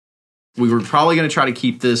We were probably going to try to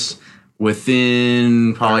keep this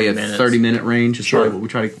within probably a 30-minute range. It's probably what we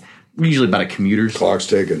try to. We're usually about a commuter's. Clock's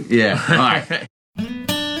ticking. Yeah. All right.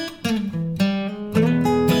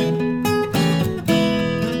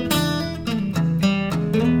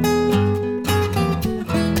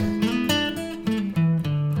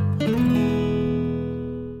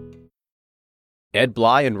 Ed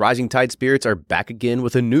Bly and Rising Tide Spirits are back again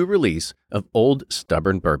with a new release of Old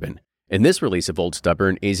Stubborn Bourbon. And this release of Old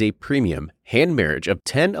Stubborn is a premium hand marriage of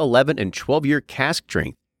 10, 11, and 12-year cask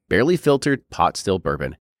strength, barely filtered pot still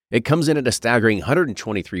bourbon. It comes in at a staggering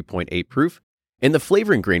 123.8 proof, and the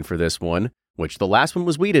flavoring grain for this one, which the last one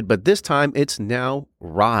was wheated, but this time it's now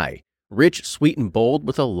rye. Rich, sweet, and bold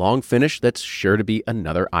with a long finish that's sure to be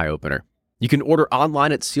another eye-opener. You can order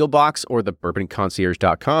online at Sealbox or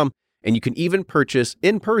thebourbonconcierge.com, and you can even purchase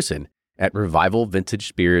in person at Revival Vintage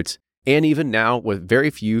Spirits, and even now with very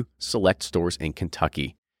few select stores in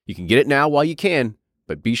Kentucky. You can get it now while you can,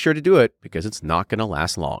 but be sure to do it because it's not going to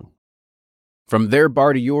last long. From their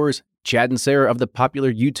bar to yours, Chad and Sarah of the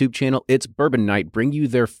popular YouTube channel It's Bourbon Night bring you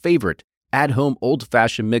their favorite at-home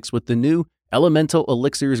old-fashioned mix with the new Elemental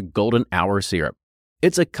Elixirs Golden Hour Syrup.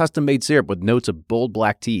 It's a custom-made syrup with notes of bold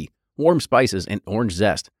black tea, warm spices, and orange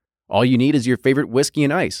zest. All you need is your favorite whiskey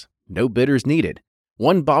and ice. No bitters needed.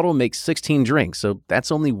 One bottle makes 16 drinks, so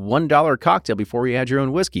that's only $1 a cocktail before you add your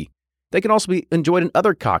own whiskey. They can also be enjoyed in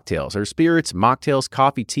other cocktails or spirits, mocktails,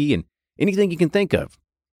 coffee, tea, and anything you can think of.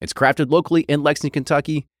 It's crafted locally in Lexington,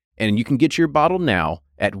 Kentucky, and you can get your bottle now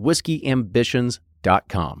at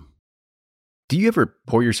whiskeyambitions.com. Do you ever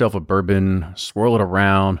pour yourself a bourbon, swirl it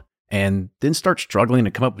around, and then start struggling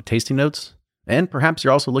to come up with tasting notes? And perhaps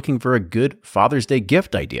you're also looking for a good Father's Day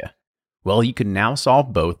gift idea. Well, you can now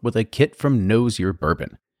solve both with a kit from Knows Your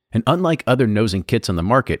Bourbon. And unlike other nosing kits on the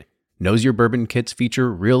market, Knows Your Bourbon kits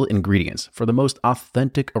feature real ingredients for the most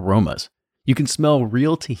authentic aromas. You can smell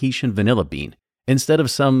real Tahitian vanilla bean instead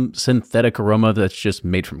of some synthetic aroma that's just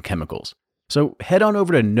made from chemicals. So head on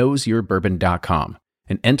over to knowsyourbourbon.com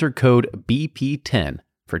and enter code BP10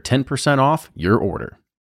 for 10% off your order.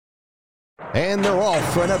 And they're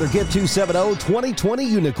off for another Give 270 2020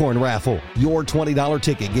 Unicorn Raffle. Your $20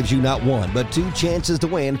 ticket gives you not one, but two chances to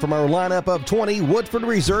win from our lineup of 20 Woodford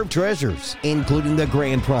Reserve treasures, including the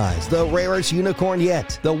grand prize, the rarest unicorn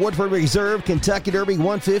yet, the Woodford Reserve Kentucky Derby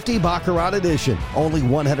 150 Baccarat Edition. Only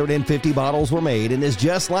 150 bottles were made and is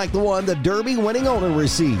just like the one the Derby winning owner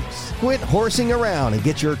receives. Quit horsing around and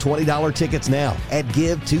get your $20 tickets now at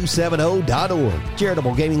give270.org.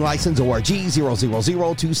 Charitable Gaming License ORG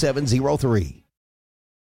 0002703.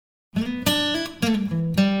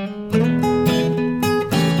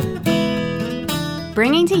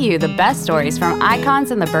 Bringing to you the best stories from icons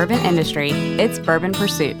in the bourbon industry, it's Bourbon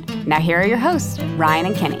Pursuit. Now here are your hosts, Ryan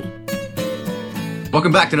and Kenny.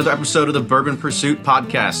 Welcome back to another episode of the Bourbon Pursuit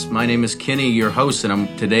podcast. My name is Kenny, your host, and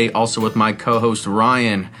I'm today also with my co-host,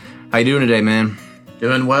 Ryan. How you doing today, man?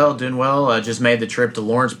 Doing well. Just made the trip to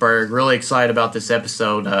Lawrenceburg. Really excited about this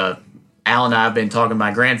episode. Al and I have been talking.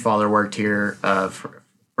 My grandfather worked here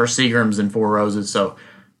for Seagram's and Four Roses, so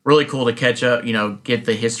really cool to catch up, get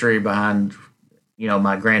the history behind,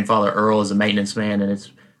 my grandfather Earl is a maintenance man, and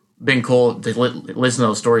it's been cool to listen to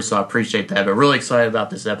those stories, so I appreciate that. But really excited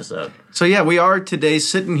about this episode. So yeah, we are today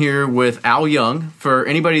sitting here with Al Young. For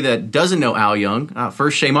anybody that doesn't know Al Young,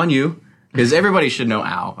 first, shame on you, because everybody should know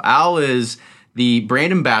Al. Al is the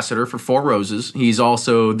brand ambassador for Four Roses. He's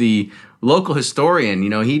also the local historian.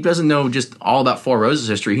 He doesn't know just all about Four Roses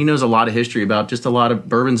history. He knows a lot of history about just a lot of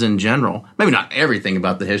bourbons in general. Maybe not everything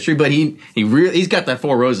about the history, but he's got that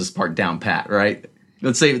Four Roses part down pat, right?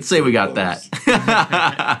 Let's say we got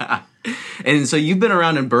that. And so you've been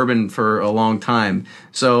around in bourbon for a long time.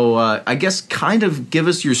 So I guess kind of give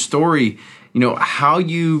us your story, how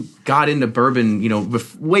you got into bourbon,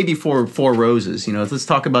 way before Four Roses. Let's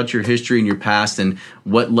talk about your history and your past and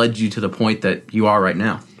what led you to the point that you are right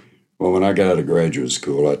now. Well, when I got out of graduate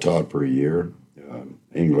school, I taught for a year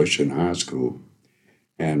English in high school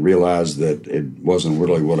and realized that it wasn't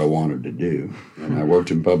really what I wanted to do. And I worked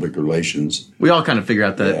in public relations. We all kind of figure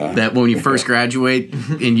out that when you first graduate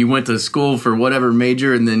and you went to school for whatever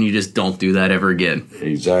major and then you just don't do that ever again.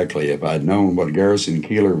 Exactly. If I'd known what Garrison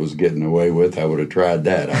Keillor was getting away with, I would have tried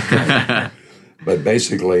that, I think. But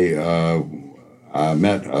basically, I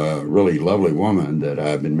met a really lovely woman that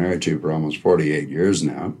I've been married to for almost 48 years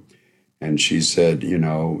now. And she said,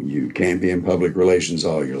 you can't be in public relations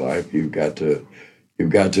all your life. You've got to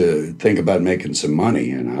think about making some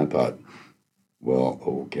money. And I thought, well,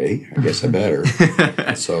 okay, I guess I better.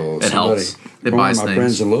 So it helps. One of my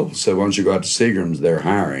friends in Louisville said, why don't you go out to Seagram's? They're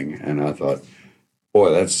hiring. And I thought,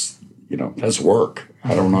 boy, that's work.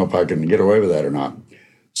 I don't know if I can get away with that or not.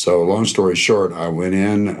 So long story short, I went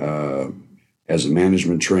in as a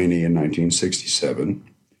management trainee in 1967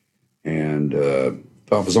 and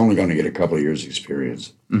thought I was only going to get a couple of years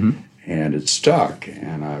experience. And it stuck.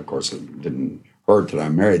 And of course, it didn't hurt that I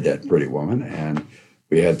married that pretty woman. And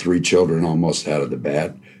we had 3 children almost out of the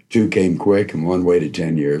bat. 2 came quick and 1 waited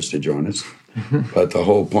 10 years to join us. But the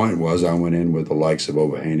whole point was I went in with the likes of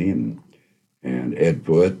Ova Haney and Ed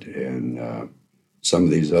Foote and some of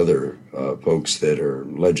these other folks that are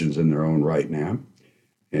legends in their own right now.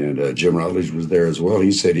 And Jim Rutledge was there as well.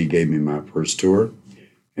 He said he gave me my first tour,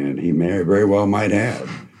 and he very well might have.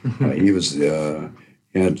 He was at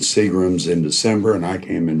Seagram's in December, and I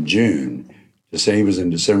came in June. The same was in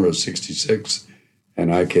December of 66,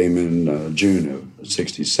 and I came in June of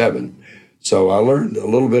 67. So I learned a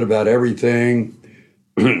little bit about everything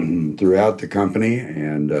throughout the company,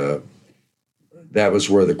 and that was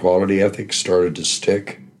where the quality ethics started to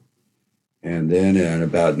stick. And then in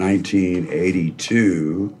about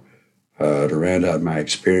 1982, to round out my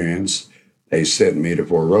experience, they sent me to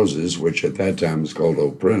Four Roses, which at that time was called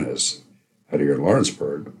Oak Prentice, out here in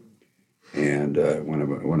Lawrenceburg. And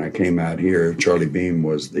when I came out here, Charlie Beam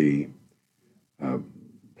was the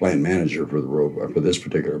plant manager for this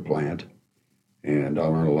particular plant. And I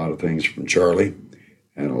learned a lot of things from Charlie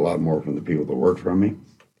and a lot more from the people that worked for me.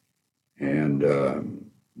 And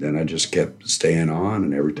then I just kept staying on,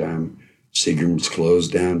 and every time Seagram's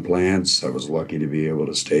closed down plants, I was lucky to be able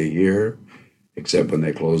to stay here, except when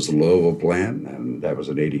they closed the Louisville plant, and that was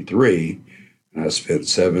in 83. And I spent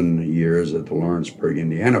 7 years at the Lawrenceburg,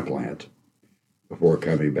 Indiana plant before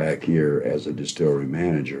coming back here as a distillery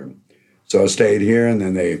manager. So I stayed here, and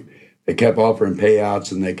then they kept offering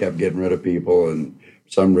payouts, and they kept getting rid of people. And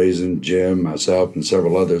for some reason, Jim, myself, and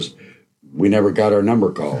several others, we never got our number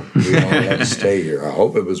called. We all had to stay here. I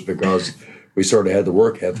hope it was because we sort of had the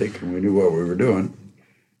work ethic and we knew what we were doing.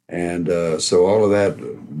 And so all of that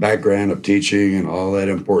background of teaching and all that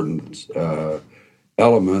important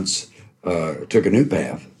elements took a new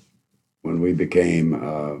path when we became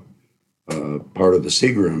part of the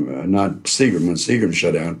Seagram, not Seagram, when Seagram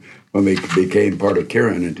shut down, when we became part of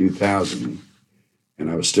Kirin in 2000. And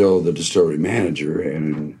I was still the distillery manager.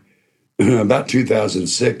 And in about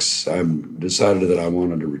 2006, I decided that I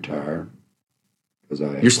wanted to retire.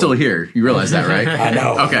 You're still here. You realize that, right? I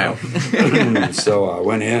know. Okay. I know. So I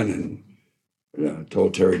went in and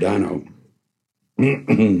told Terry Dino,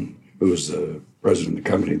 who was the president of the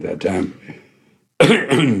company at that time,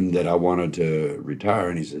 that I wanted to retire.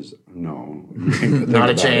 And he says, no. Not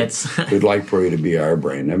a chance. We'd like for you to be our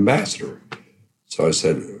brand ambassador. So I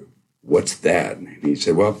said, what's that? And he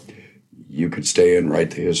said, well, you could stay and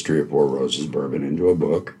write the history of Four Roses Bourbon into a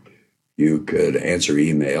book. You could answer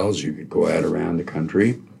emails. You could go out around the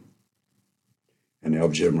country and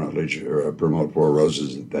help Jim Rutledge promote Four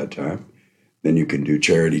Roses at that time. Then you can do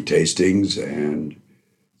charity tastings. And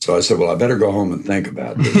so I said, well, I better go home and think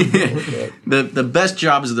about this. The best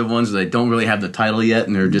jobs are the ones that don't really have the title yet,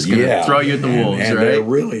 and they're just going to throw you at the wolves, and right? They're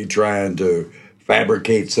really trying to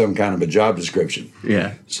fabricate some kind of a job description.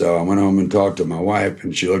 Yeah. So I went home and talked to my wife,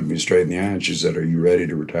 and she looked me straight in the eye, and she said, are you ready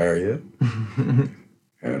to retire yet?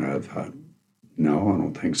 And I thought, no, I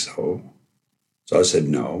don't think so. So I said,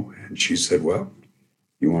 no. And she said, well,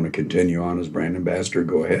 you want to continue on as brand ambassador,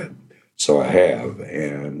 go ahead. So I have.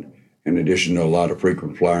 And in addition to a lot of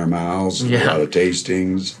frequent flyer miles, a lot of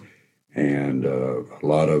tastings, and a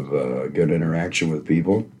lot of good interaction with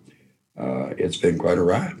people, it's been quite a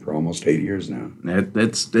ride for almost 8 years now.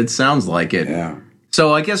 It sounds like it. Yeah.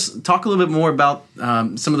 So I guess talk a little bit more about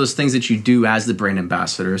some of those things that you do as the brand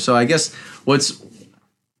ambassador. So I guess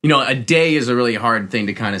a day is a really hard thing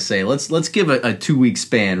to kind of say. Let's give a 2-week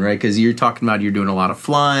span, right? Because you're talking about you're doing a lot of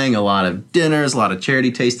flying, a lot of dinners, a lot of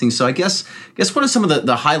charity tastings. So I guess what are some of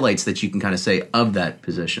the highlights that you can kind of say of that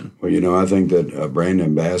position? Well, I think that a brand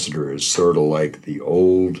ambassador is sort of like the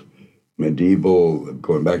old medieval,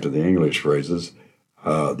 going back to the English phrases,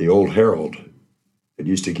 the old herald. It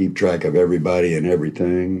used to keep track of everybody and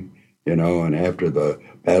everything, and after the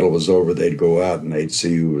battle was over, they'd go out and they'd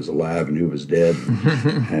see who was alive and who was dead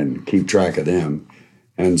and keep track of them.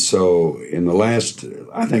 And so in the last,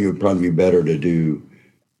 I think it would probably be better to do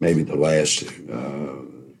maybe the last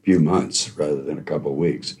few months rather than a couple of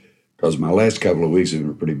weeks, because my last couple of weeks have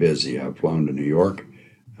been pretty busy. I've flown to New York.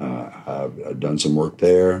 I've done some work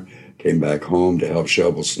there, came back home to help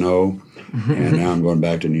shovel snow, and now I'm going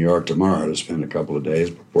back to New York tomorrow to spend a couple of days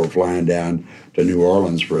before flying down to New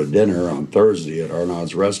Orleans for a dinner on Thursday at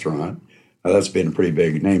Arnaud's Restaurant. Now, that's been a pretty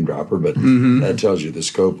big name dropper, but that tells you the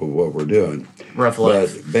scope of what we're doing. Rough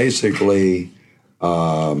life. But basically,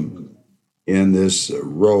 in this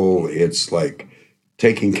role, it's like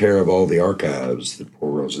taking care of all the archives that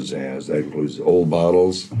Four Roses has. That includes old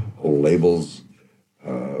bottles, old labels,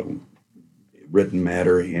 written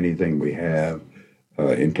matter, anything we have,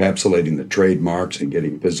 encapsulating the trademarks and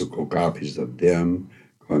getting physical copies of them,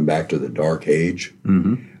 going back to the dark age.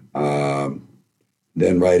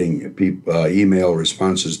 Then writing email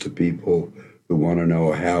responses to people who want to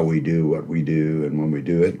know how we do what we do and when we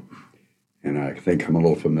do it. And I think I'm a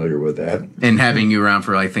little familiar with that. And having you around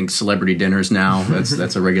for, I think, celebrity dinners now,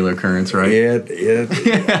 that's a regular occurrence, right?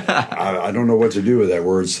 I don't know what to do with that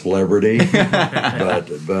word celebrity,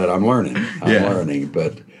 but I'm learning. I'm learning.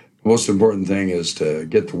 But the most important thing is to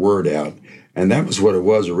get the word out. And that was what it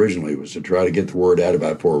was originally, was to try to get the word out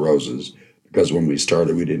about Four Roses. Because when we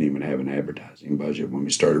started, we didn't even have an advertising budget when we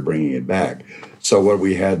started bringing it back. So what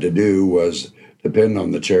we had to do was depend on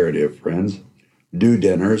the charity of friends, do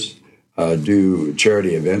dinners, do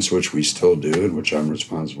charity events, which we still do, and which I'm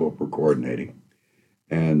responsible for coordinating.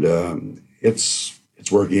 And it's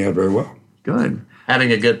working out very well. Good.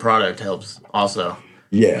 Having a good product helps also.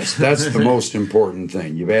 Yes, that's the most important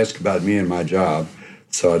thing. You've asked about me and my job,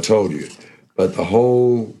 so I told you. But the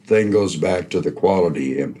whole thing goes back to the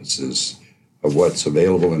quality emphasis of what's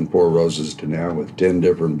available in Four Roses to now, with 10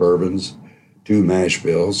 different bourbons, 2 mash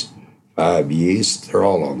bills, 5 yeasts. They're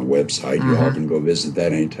all on the website. You all can go visit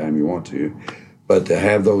that anytime you want to. But to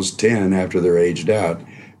have those 10 after they're aged out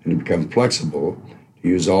and to become flexible, to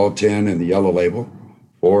use all 10 in the yellow label,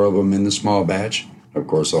 4 of them in the small batch, of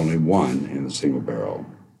course only 1 in the single barrel.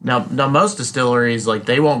 Now most distilleries, like,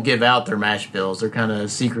 they won't give out their mash bills. They're kind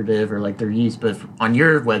of secretive, or like their yeast. But on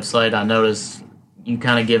your website, I noticed you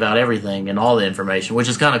kind of give out everything and all the information, which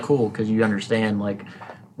is kind of cool because you understand, like,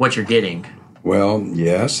 what you're getting. Well,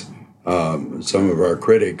 yes. Some of our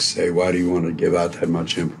critics say, why do you want to give out that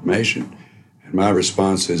much information? And my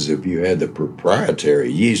response is, if you had the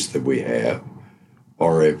proprietary yeast that we have,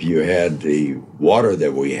 or if you had the water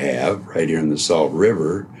that we have right here in the Salt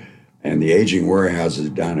River, and the aging warehouses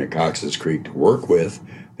down at Cox's Creek to work with,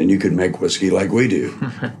 then you could make whiskey like we do.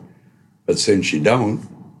 But since you don't,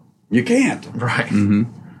 you can't. Right.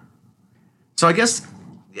 So I guess,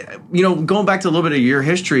 going back to a little bit of your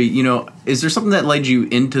history, is there something that led you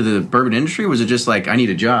into the bourbon industry? Was it just like, I need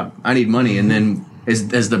a job, I need money, and then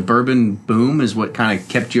as the bourbon boom is what kind of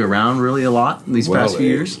kept you around really a lot in these past few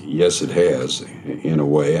years? Yes, it has, in a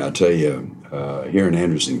way. I tell you, here in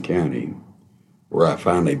Anderson County, where I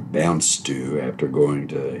finally bounced to after going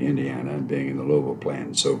to Indiana and being in the Louisville plant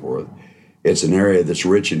and so forth, it's an area that's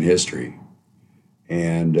rich in history.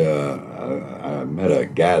 And I met a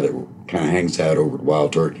guy that kind of hangs out over at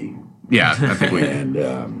Wild Turkey. Yeah, I think we.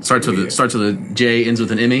 And starts with a J, ends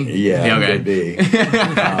with an M-E? Yeah, okay. could be.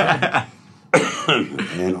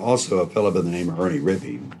 And also a fellow by the name of Ernie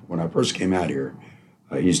Rippey. When I first came out here,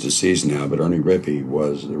 he's deceased now, but Ernie Rippey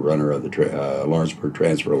was the runner of the Lawrenceburg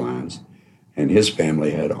Transfer Lines, and his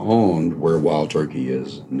family had owned where Wild Turkey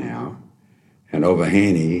is now. And Ova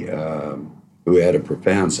Haney, who had a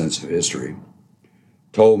profound sense of history,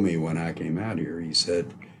 told me when I came out here, he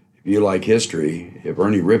said, if you like history, if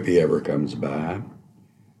Ernie Rippey ever comes by,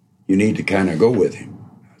 you need to kind of go with him.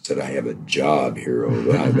 I said, I have a job here,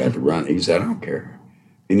 Ova. I've got to run. He said, I don't care.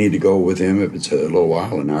 You need to go with him if it's a little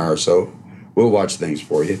while, an hour or so. We'll watch things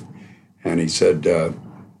for you. And he said,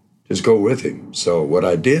 just go with him. So what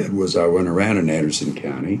I did was I went around in Anderson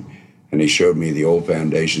County, and he showed me the old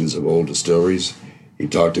foundations of old distilleries. He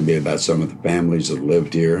talked to me about some of the families that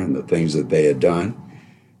lived here and the things that they had done.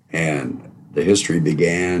 And the history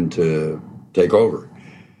began to take over.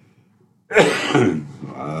 In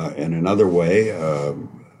another way,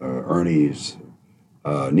 Ernie's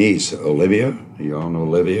niece, Olivia, you all know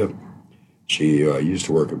Olivia, she used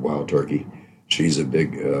to work at Wild Turkey. She's a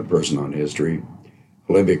big person on history.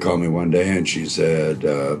 Olivia called me one day and she said,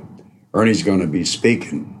 Ernie's going to be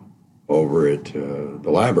speaking over at the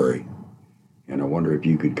library, and I wonder if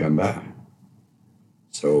you could come by.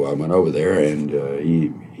 So I went over there, and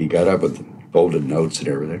he got up with folded notes and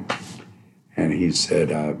everything, and he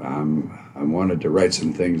said, I wanted to write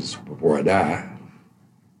some things before I die.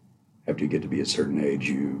 After you get to be a certain age,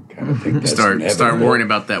 you kind of think that's start worrying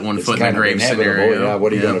about that one foot in the grave scenario. Yeah,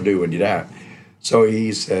 what are you going to do when you die? So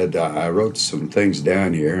he said, I wrote some things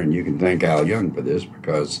down here, and you can thank Al Young for this,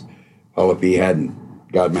 because, well, if he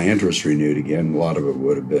hadn't got my interest renewed again, a lot of it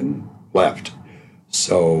would have been left.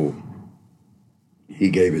 So he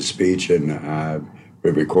gave his speech, and I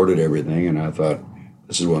recorded everything, and I thought,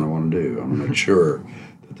 this is what I want to do. I want to make sure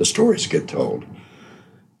that the stories get told.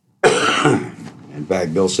 In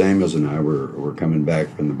fact, Bill Samuels and I were coming back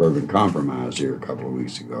from the Bourbon Compromise here a couple of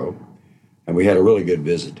weeks ago. And we had a really good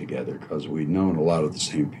visit together because we'd known a lot of the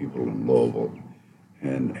same people in Louisville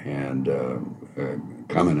and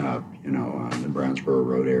coming up, you know, on the Brownsboro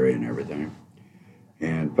Road area and everything.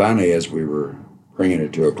 And finally, as we were bringing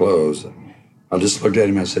it to a close, I just looked at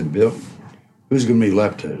him and I said, Bill, who's going to be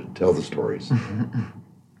left to tell the stories?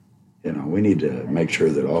 You know, we need to make sure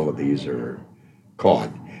that all of these are caught.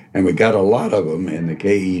 And we got a lot of them in the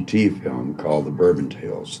KET film called The Bourbon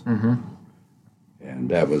Tales. And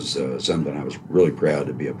that was something I was really proud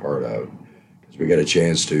to be a part of, because we got a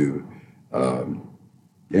chance to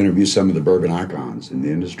interview some of the bourbon icons in the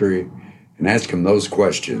industry and ask them those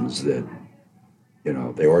questions that, you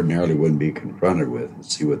know, they ordinarily wouldn't be confronted with, and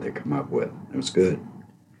see what they come up with. It was good.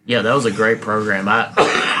 Yeah, that was a great program. I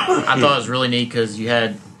thought it was really neat because you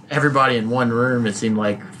had everybody in one room. It seemed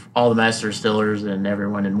like all the master distillers and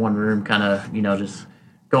everyone in one room, kind of, you know, just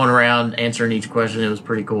going around answering each question. It was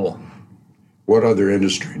pretty cool. What other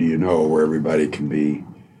industry do you know where everybody can be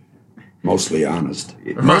mostly honest?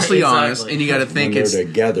 Mostly Right, honest, exactly. and you got to think When it's they're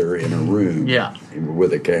together in a room, Yeah.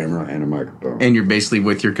 with a camera and a microphone. and you're basically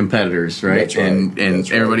with your competitors, right? That's right. And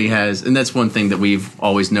That's everybody right. has, and that's one thing that we've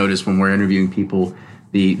always noticed when we're interviewing people.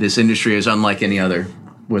 This industry is unlike any other,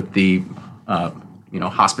 with the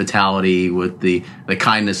hospitality, with the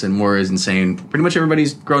kindness and words, and saying pretty much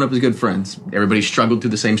everybody's grown up as good friends. Everybody struggled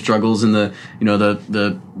through the same struggles in the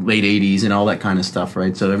the late '80s and all that kind of stuff,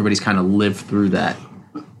 right? So everybody's kind of lived through that.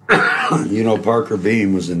 You know, Parker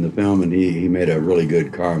Beam was in the film, and he made a really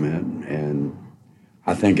good comment, and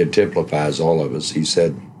I think it typifies all of us. He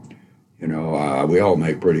said, you know, we all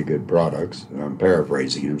make pretty good products. And I'm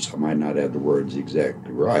paraphrasing him, so I might not have the words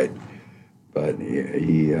exactly right. But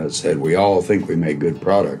he said, we all think we make good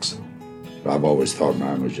products, but I've always thought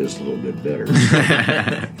mine was just a little bit better.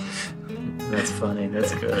 That's funny.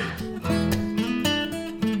 That's good.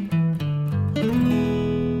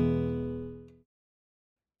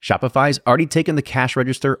 Shopify's already taken the cash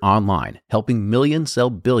register online, helping millions sell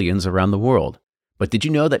billions around the world. But did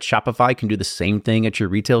you know that Shopify can do the same thing at your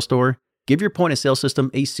retail store? Give your point of sale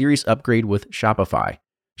system a serious upgrade with Shopify.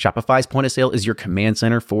 Shopify's point of sale is your command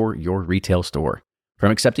center for your retail store.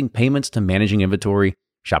 From accepting payments to managing inventory,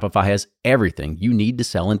 Shopify has everything you need to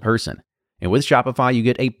sell in person. And with Shopify, you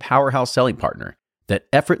get a powerhouse selling partner that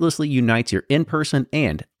effortlessly unites your in-person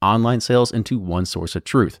and online sales into one source of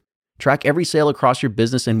truth. Track every sale across your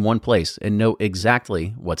business in one place and know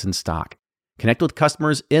exactly what's in stock. Connect with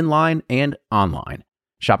customers in line and online.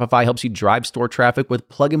 Shopify helps you drive store traffic with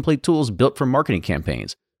plug-and-play tools built for marketing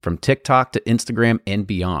campaigns, from TikTok to Instagram and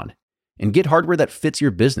beyond. And get hardware that fits your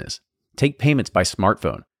business. Take payments by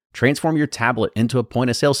smartphone. Transform your tablet into a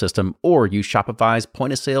point-of-sale system, or use Shopify's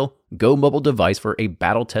point-of-sale Go mobile device for a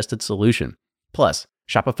battle-tested solution. Plus,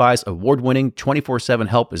 Shopify's award-winning 24/7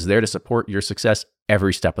 help is there to support your success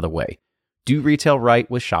every step of the way. Do retail right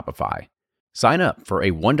with Shopify. Sign up for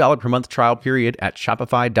a $1 per month trial period at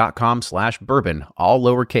shopify.com/bourbon, all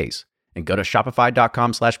lowercase, and go to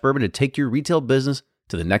shopify.com/bourbon to take your retail business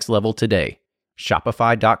to the next level today.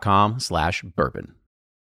 Shopify.com/bourbon.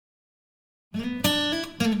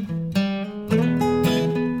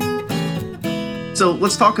 So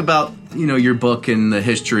let's talk about your book and the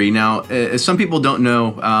history. Now, as some people don't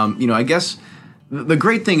know, I guess the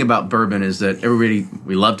great thing about bourbon is that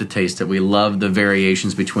we love to taste it. We love the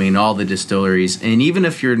variations between all the distilleries, and even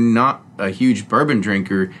if you're not a huge bourbon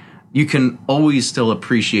drinker, you can always still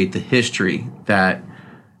appreciate the history that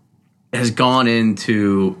has gone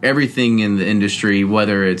into everything in the industry,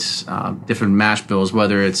 whether it's different mash bills,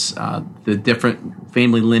 whether it's the different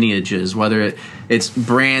family lineages, whether it's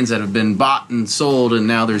brands that have been bought and sold, and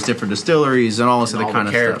now there's different distilleries and all this other kind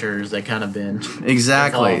of characters that kind of been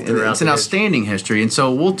exactly. evolved throughout It's an the outstanding history, and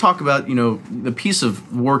so we'll talk about the piece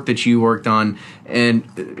of work that you worked on. And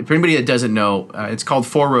for anybody that doesn't know, it's called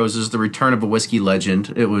Four Roses: The Return of a Whiskey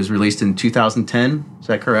Legend. It was released in 2010. Is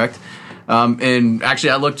that correct? And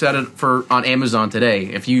actually, I looked at it on Amazon today.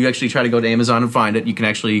 If you actually try to go to Amazon and find it, you can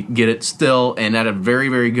actually get it still, and at a very,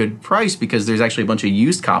 very good price, because there's actually a bunch of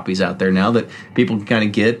used copies out there now that people can kind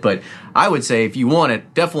of get. But I would say if you want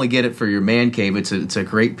it, definitely get it for your man cave. It's a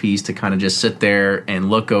great piece to kind of just sit there and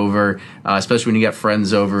look over, especially when you get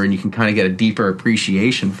friends over, and you can kind of get a deeper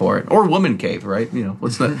appreciation for it. Or woman cave, right?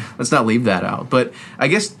 Let's not leave that out. But I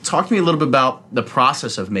guess talk to me a little bit about the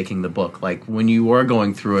process of making the book. Like when you were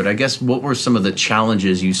going through it, I guess what were some of the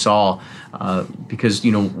challenges you saw? Because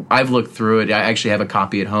I've looked through it. I actually have a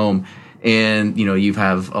copy at home. And, you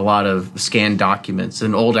have a lot of scanned documents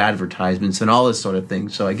and old advertisements and all this sort of thing.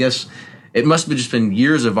 So I guess it must have just been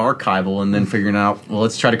years of archival and then figuring out, well,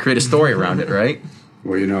 let's try to create a story around it, right?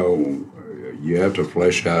 Well, you have to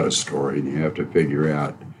flesh out a story, and you have to figure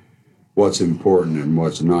out what's important and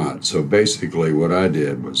what's not. So basically what I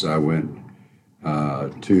did was I went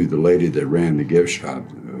to the lady that ran the gift shop,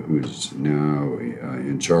 who's now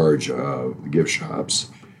in charge of the gift shops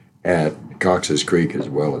at Cox's Creek as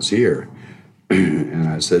well as here. And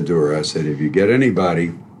I said to her, I said, if you get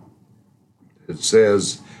anybody that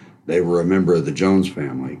says they were a member of the Jones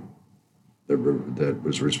family that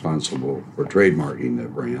was responsible for trademarking the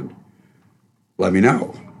brand, let me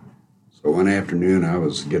know. So one afternoon I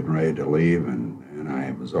was getting ready to leave, and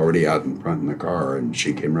I was already out in front in the car, and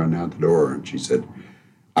she came running out the door, and she said,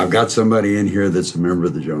 I've got somebody in here that's a member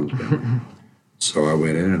of the Jones family. So I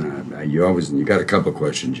went in, and you got a couple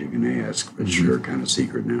questions you can ask, but you're kind of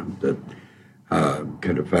secret now, that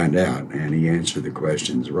kind of find out. And he answered the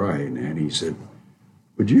questions right, and he said,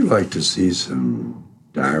 would you like to see some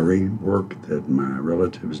diary work that my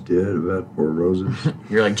relatives did about Four Roses?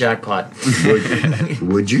 You're like jackpot.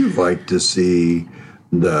 Would you like to see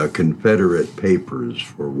the Confederate papers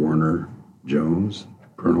for Warner Jones,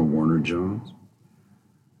 Colonel Warner Jones?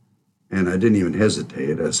 And I didn't even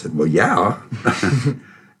hesitate. I said, well, yeah.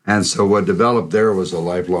 And so what developed there was a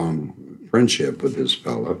lifelong friendship with this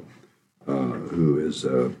fellow, who is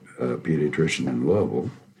a pediatrician in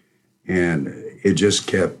Louisville. And it just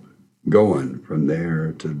kept going from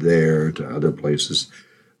there to other places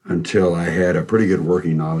until I had a pretty good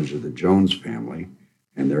working knowledge of the Jones family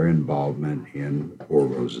and their involvement in Four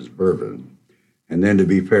Roses bourbon. And then, to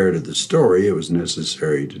be fair to the story, it was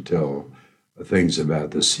necessary to tell things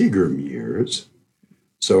about the Seagram years.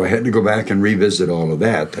 So I had to go back and revisit all of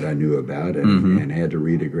that I knew about, and had to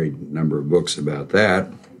read a great number of books about that.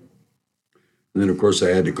 And then, of course, I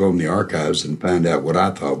had to comb the archives and find out what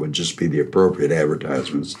I thought would just be the appropriate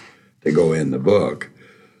advertisements to go in the book.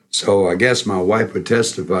 So I guess my wife would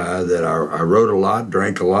testify that I wrote a lot,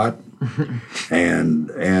 drank a lot, and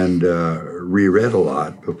reread a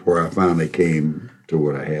lot before I finally came to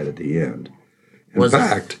what I had at the end. In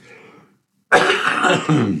fact,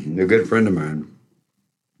 a good friend of mine,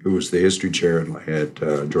 who was the history chair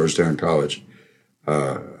at Georgetown College,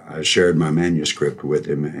 I shared my manuscript with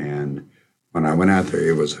him, and when I went out there,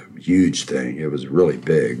 it was a huge thing. It was really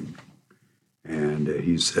big. And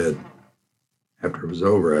he said, after it was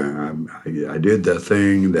over, I did the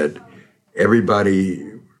thing that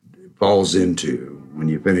everybody falls into when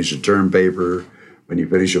you finish a term paper, when you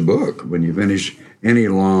finish a book, when you finish any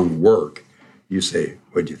long work, you say,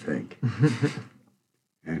 what'd you think?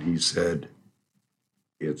 And he said,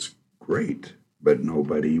 it's great, but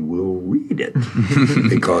nobody will read it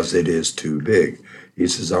because it is too big. He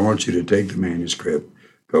says, I want you to take the manuscript,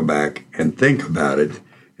 go back and think about it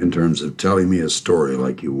in terms of telling me a story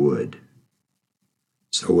like you would.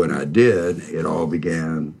 So when I did, it all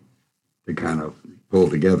began to kind of pull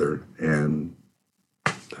together, and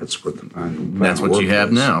that's what the final That's what you have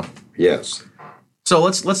was. now. Yes. So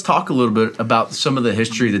let's talk a little bit about some of the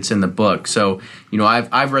history that's in the book. So,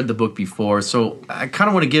 I've read the book before, so I kind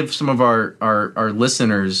of want to give some of our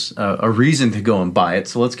listeners a reason to go and buy it.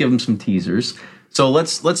 So let's give them some teasers. So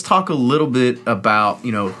let's talk a little bit about,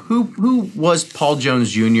 who was Paul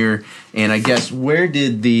Jones Jr., and I guess where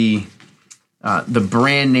did the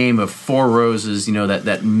brand name of Four Roses,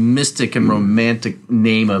 that mystic and romantic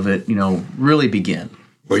name of it, really begin?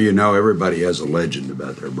 Well, everybody has a legend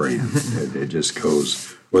about their brand. It just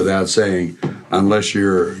goes without saying, unless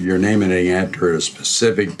you're naming it after a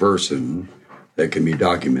specific person that can be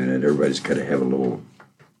documented, everybody's got to have a little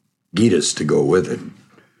Gitas to go with it.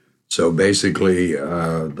 So basically,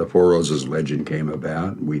 the Four Roses legend came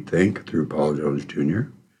about, we think, through Paul Jones Jr.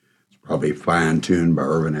 It's probably fine-tuned by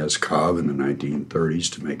Irvin S. Cobb in the 1930s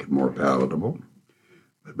to make it more palatable.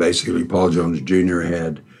 But basically, Paul Jones Jr.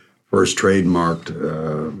 had first trademarked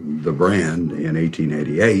the brand in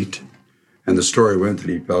 1888, and the story went that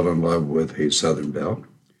he fell in love with a Southern Belle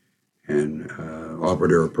and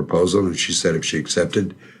offered her a proposal, and she said if she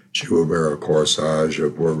accepted, she would wear a corsage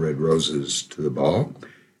of 4 red roses to the ball.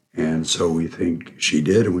 And so we think she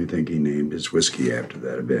did, and we think he named his whiskey after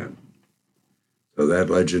that event. So that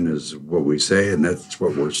legend is what we say, and that's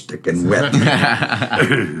what we're sticking with.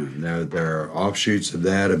 Now, there are offshoots of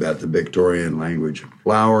that about the Victorian language of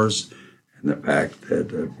flowers and the fact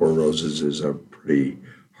that Four Roses is a pretty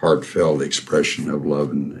heartfelt expression of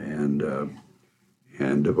love and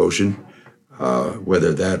devotion.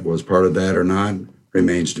 Whether that was part of that or not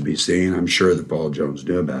remains to be seen. I'm sure that Paul Jones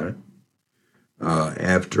knew about it.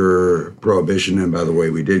 After Prohibition, and by the way,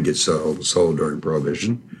 we did get sold during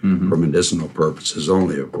Prohibition for medicinal purposes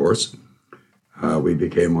only, of course. We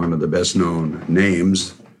became one of the best-known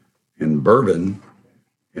names in bourbon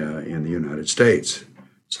in the United States.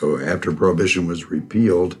 So after Prohibition was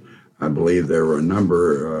repealed, I believe there were a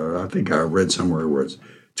number, I think I read somewhere where it's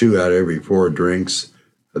 2 out of every 4 drinks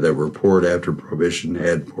that were poured after Prohibition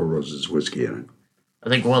had Four Roses whiskey in it. I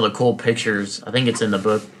think one of the cool pictures, I think it's in the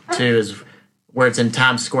book too, is where it's in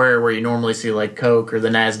Times Square where you normally see like Coke or the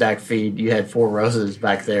NASDAQ feed. You had Four Roses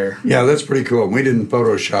back there. Yeah, that's pretty cool. We didn't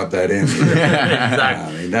Photoshop that in.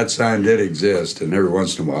 Exactly. I mean, that sign did exist, and every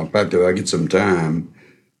once in a while, in fact, if I get some time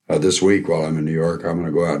this week while I'm in New York, I'm going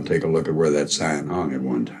to go out and take a look at where that sign hung at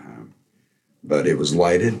one time. But it was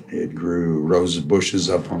lighted. It grew rose bushes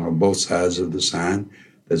up on both sides of the sign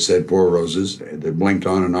that said Four Roses. That blinked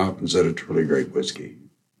on and off and said a truly great whiskey.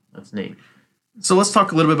 That's neat. So let's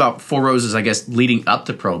talk a little bit about Four Roses, I guess, leading up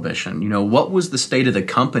to Prohibition. What was the state of the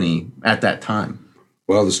company at that time?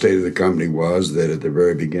 Well, the state of the company was that at the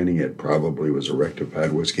very beginning it probably was a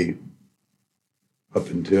rectified whiskey. Up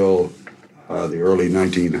until the early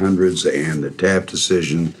 1900s and the Taft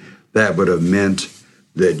decision, that would have meant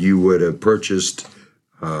that you would have purchased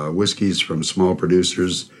whiskeys from small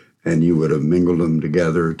producers and you would have mingled them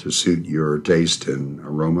together to suit your taste and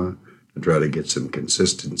aroma to try to get some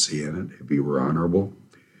consistency in it if you were honorable.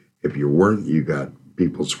 If you weren't, you got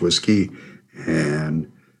people's whiskey,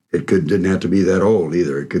 and it didn't have to be that old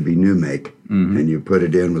either. It could be new make, and you put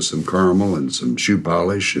it in with some caramel and some shoe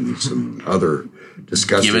polish and some other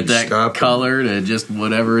disgusting Give it that stuff. color to just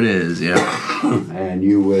whatever it is, yeah. And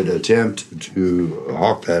you would attempt to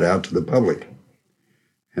hawk that out to the public.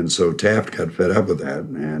 And so Taft got fed up with that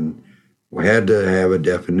and we had to have a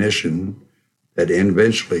definition that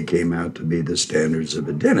eventually came out to be the standards of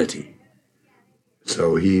identity.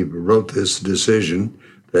 So he wrote this decision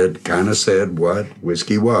that kind of said what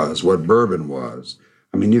whiskey was, what bourbon was.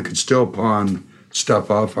 I mean, you could still pawn stuff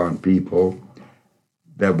off on people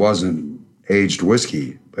that wasn't aged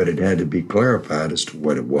whiskey, but it had to be clarified as to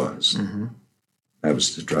what it was. Mm-hmm. That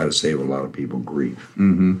was to try to save a lot of people grief.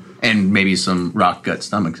 Mm-hmm. And maybe some rock gut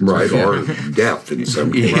stomachs. Right, or death in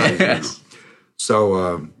some cases. Yes.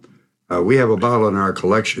 So we have a bottle in our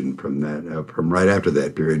collection from that, from right after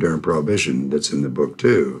that period during Prohibition that's in the book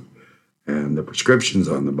too. And the prescription's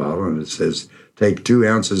on the bottle, and it says, take 2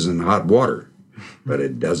 ounces in hot water, but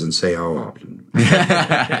it doesn't say how often.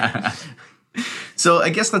 So I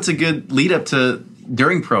guess that's a good lead up to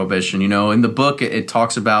during Prohibition. In the book, it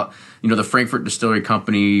talks about, the Frankfurt Distillery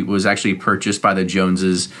Company was actually purchased by the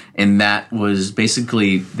Joneses, and that was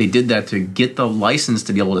basically, they did that to get the license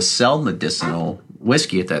to be able to sell medicinal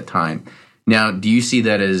whiskey at that time. Now, do you see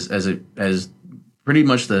that as pretty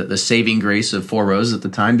much the saving grace of Four Roses at the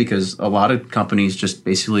time? Because a lot of companies just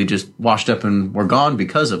basically just washed up and were gone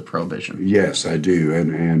because of Prohibition. Yes, I do.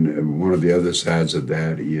 And one of the other sides of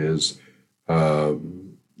that is,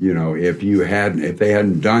 if they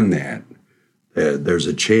hadn't done that, there's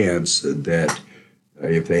a chance that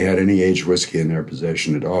if they had any aged whiskey in their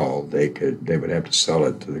possession at all, they would have to sell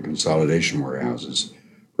it to the consolidation warehouses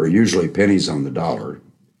for usually pennies on the dollar.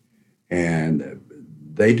 And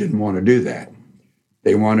they didn't want to do that.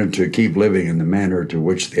 They wanted to keep living in the manner to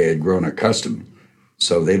which they had grown accustomed.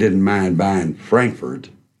 So they didn't mind buying Frankfurt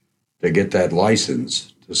to get that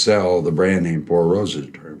license to sell the brand name Four Roses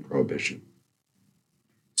during Prohibition.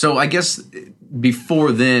 So I guess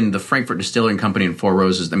before then, the Frankfurt Distilling Company and Four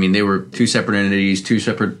Roses, I mean, they were 2 separate entities, 2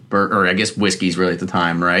 separate, or I guess whiskeys really at the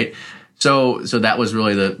time, right? So that was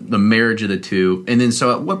really the marriage of the two. And then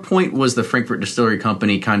so at what point was the Frankfurt Distillery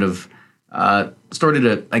Company kind of started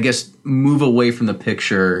to, I guess, move away from the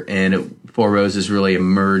picture, and Four Roses really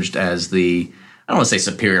emerged as the, I don't want to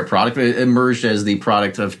say superior product, but it emerged as the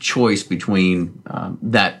product of choice between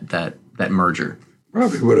that merger?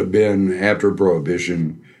 Probably would have been after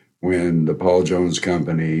Prohibition, when the Paul Jones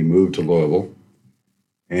Company moved to Louisville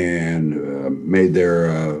and made their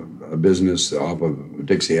a business off of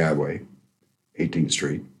Dixie Highway, 18th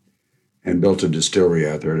Street, and built a distillery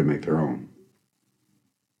out there to make their own.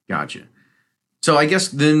 Gotcha. So I guess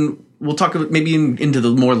then we'll talk maybe into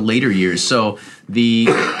the more later years. So the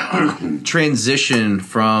transition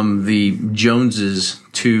from the Joneses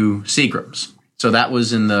to Seagram's. So that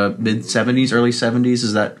was in the mid-'70s, early 70s?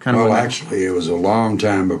 Is that kind of Well, actually, it was a long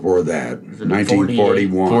time before that.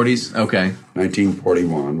 1941. 40s? Okay.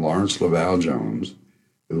 1941, Lawrence Laval Jones,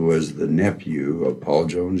 who was the nephew of Paul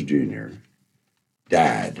Jones Jr.,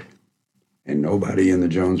 died. And nobody in the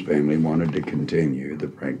Jones family wanted to continue the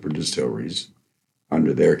Frankfurt distilleries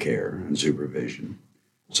under their care and supervision.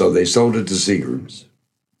 So they sold it to Seagram's.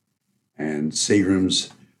 And Seagram's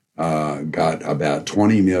got about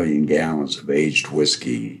 20 million gallons of aged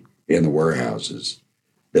whiskey in the warehouses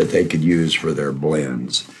that they could use for their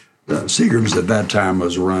blends. Seagram's at that time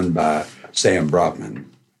was run by Sam Brotman,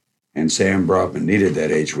 and Sam Brotman needed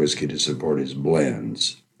that aged whiskey to support his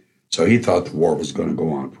blends. So he thought the war was going to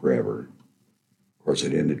go on forever. Of course,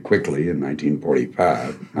 it ended quickly in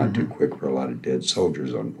 1945. Not too quick for a lot of dead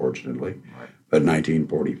soldiers, unfortunately. But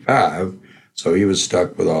 1945, so he was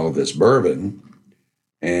stuck with all of this bourbon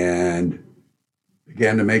and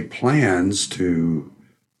began to make plans to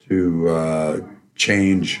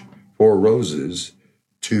change Four Roses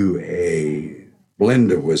to a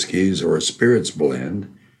blend of whiskeys or a spirits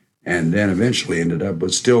blend, and then eventually ended up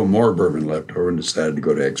with still more bourbon left over and decided to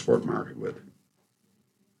go to export market with it.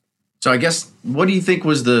 So I guess, what do you think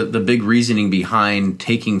was the big reasoning behind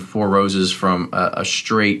taking Four Roses from a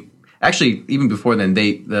straight? Actually, even before then,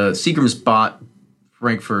 the Seagrams bought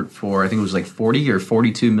Frankfurt for, I think it was like 40 or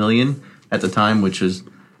 42 million at the time, which was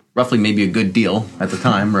roughly maybe a good deal at the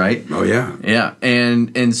time, right? Oh yeah, yeah.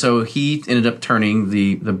 And so he ended up turning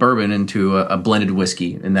the bourbon into a blended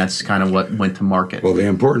whiskey, and that's kind of what went to market. Well, the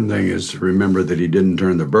important thing is to remember that he didn't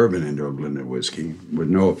turn the bourbon into a blended whiskey. With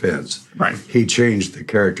no offense, right? He changed the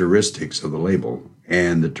characteristics of the label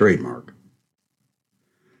and the trademark.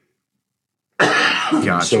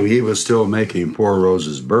 Gotcha. So he was still making Four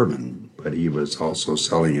Roses bourbon, but he was also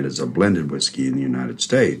selling it as a blended whiskey in the United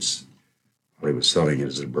States. He was selling it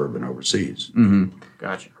as a bourbon overseas. Mm-hmm.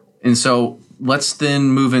 Gotcha. And so let's then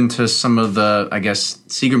move into some of the, I guess,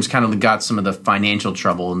 Seagram's kind of got some of the financial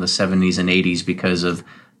trouble in the 70s and 80s because of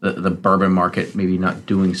the bourbon market maybe not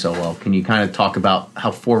doing so well. Can you kind of talk about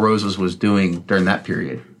how Four Roses was doing during that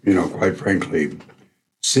period? You know, quite frankly,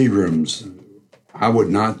 Seagram's, I would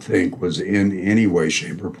not think, was in any way,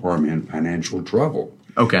 shape, or form in financial trouble.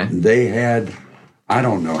 Okay. They had, I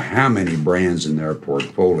don't know how many brands in their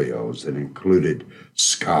portfolios that included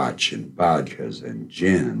scotch and vodkas and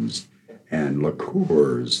gins and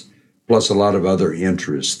liqueurs, plus a lot of other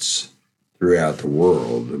interests throughout the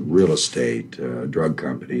world, real estate, drug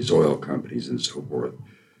companies, oil companies, and so forth.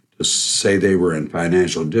 To say they were in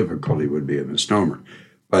financial difficulty would be a misnomer,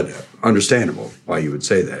 but understandable why you would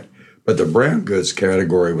say that. But the brown goods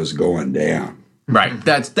category was going down. Right.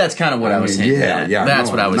 That's kind of what I was hinting at. Yeah, that's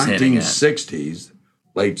what I was hinting at. 1960s,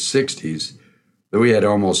 late 60s, we had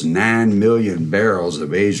almost 9 million barrels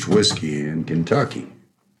of aged whiskey in Kentucky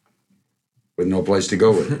with no place to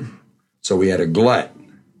go with it. So we had a glut.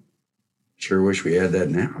 Sure wish we had that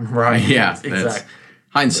now. Right. Yeah. Exactly.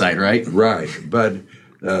 Hindsight, right? Right. But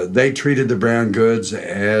they treated the brown goods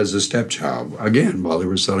as a stepchild, again, while they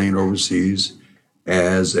were selling it overseas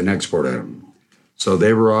as an export item. So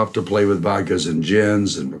they were off to play with vodkas and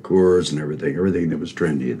gins and liqueurs and everything that was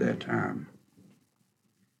trendy at that time.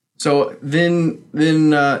 So then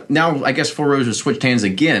now I guess Four Roses switched hands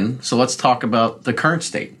again. So let's talk about the current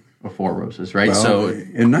state of Four Roses, right? Well, so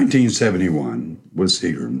in 1971 with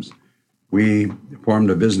Seagram's, we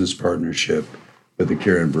formed a business partnership with the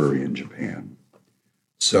Kirin Brewery in Japan.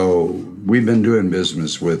 So we've been doing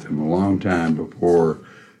business with them a long time before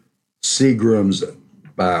Seagram's,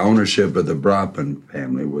 by ownership of the Brotman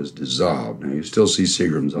family, was dissolved. Now, you still see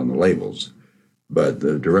Seagram's on the labels, but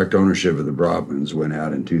the direct ownership of the Brotmans went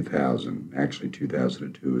out in 2000. Actually,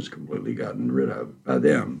 2002 was completely gotten rid of by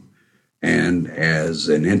them and as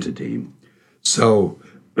an entity. So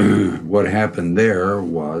what happened there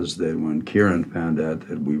was that when Kirin found out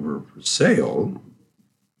that we were for sale,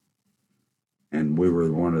 and we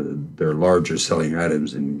were one of their largest selling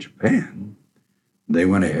items in Japan, they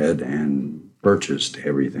went ahead and purchased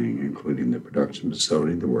everything, including the production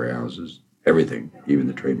facility, the warehouses, everything, even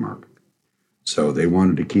the trademark. So they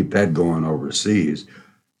wanted to keep that going overseas,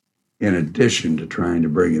 in addition to trying to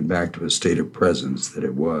bring it back to a state of presence that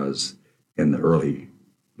it was in the late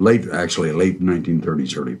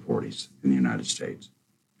 1930s, early 40s in the United States.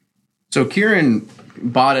 So Kirin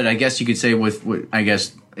bought it, I guess you could say, with I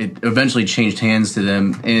guess it eventually changed hands to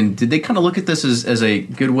them. And did they kind of look at this as a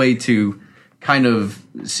good way to kind of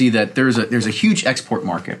see that there's a huge export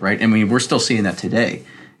market, right? I mean, we're still seeing that today.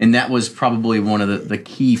 And that was probably one of the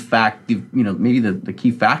key maybe the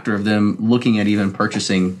key factor of them looking at even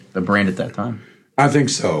purchasing the brand at that time. I think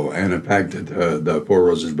so. And the fact that the Four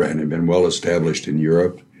Roses brand had been well established in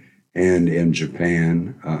Europe and in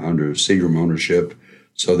Japan under Seagram ownership.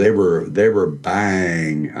 So they were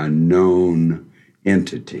buying a known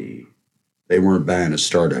entity. They weren't buying a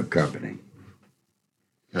startup company.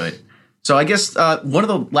 Good. So I guess one of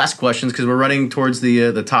the last questions, because we're running towards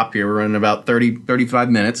the top here, we're running about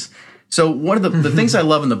 35 minutes. So one of the things I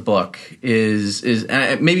love in the book is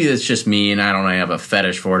and maybe it's just me and I don't know, I have a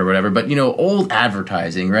fetish for it or whatever, but old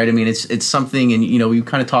advertising, right? I mean, it's something, and we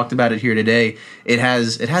kind of talked about it here today. It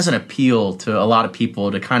has an appeal to a lot of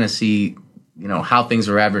people to kind of see how things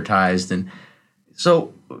are advertised. And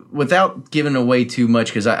So, without giving away too much,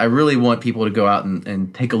 because I really want people to go out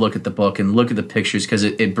and take a look at the book and look at the pictures, because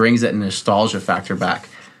it brings that nostalgia factor back.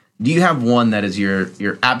 Do you have one that is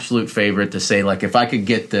your absolute favorite to say, like, if I could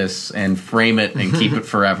get this and frame it and keep it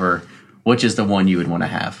forever, which is the one you would want to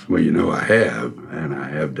have? Well, I have, and I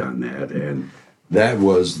have done that. And that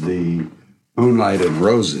was the Moonlight and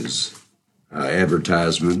Roses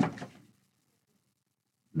advertisement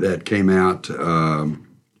that came out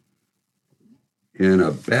in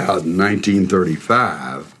about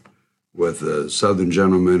 1935 with the Southern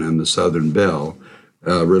Gentleman and the Southern Belle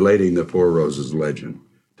relating the Four Roses legend.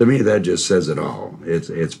 To me, that just says it all.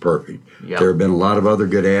 It's perfect. Yep. There have been a lot of other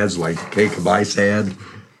good ads, like the Cake of Ice ad,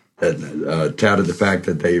 that touted the fact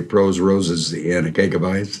that they froze roses in a cake of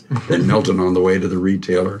ice and melted on the way to the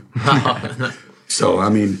retailer. So, I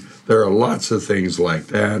mean, there are lots of things like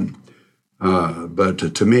that.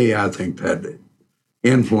 But to me, I think that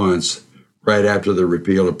influence right after the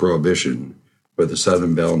repeal of Prohibition with the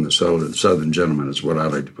Southern Belle and the Southern Gentleman is what I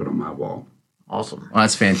like to put on my wall. Awesome. Well,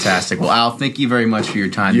 that's fantastic. Well, Al, thank you very much for your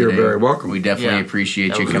time You're today. very welcome. We definitely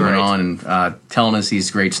appreciate you coming on and telling us these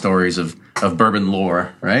great stories of bourbon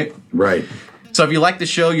lore, right? Right. So if you like the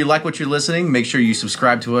show, you like what you're listening, make sure you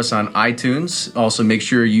subscribe to us on iTunes. Also, make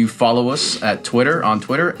sure you follow us on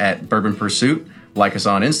Twitter at Bourbon Pursuit. Like us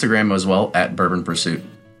on Instagram as well at Bourbon Pursuit.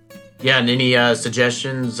 Yeah, and any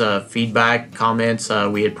suggestions, feedback, comments,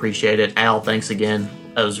 we appreciate it. Al, thanks again.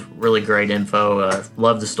 That was really great info.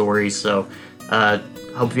 Love the stories. So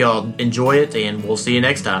hope you all enjoy it, and we'll see you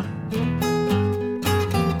next time.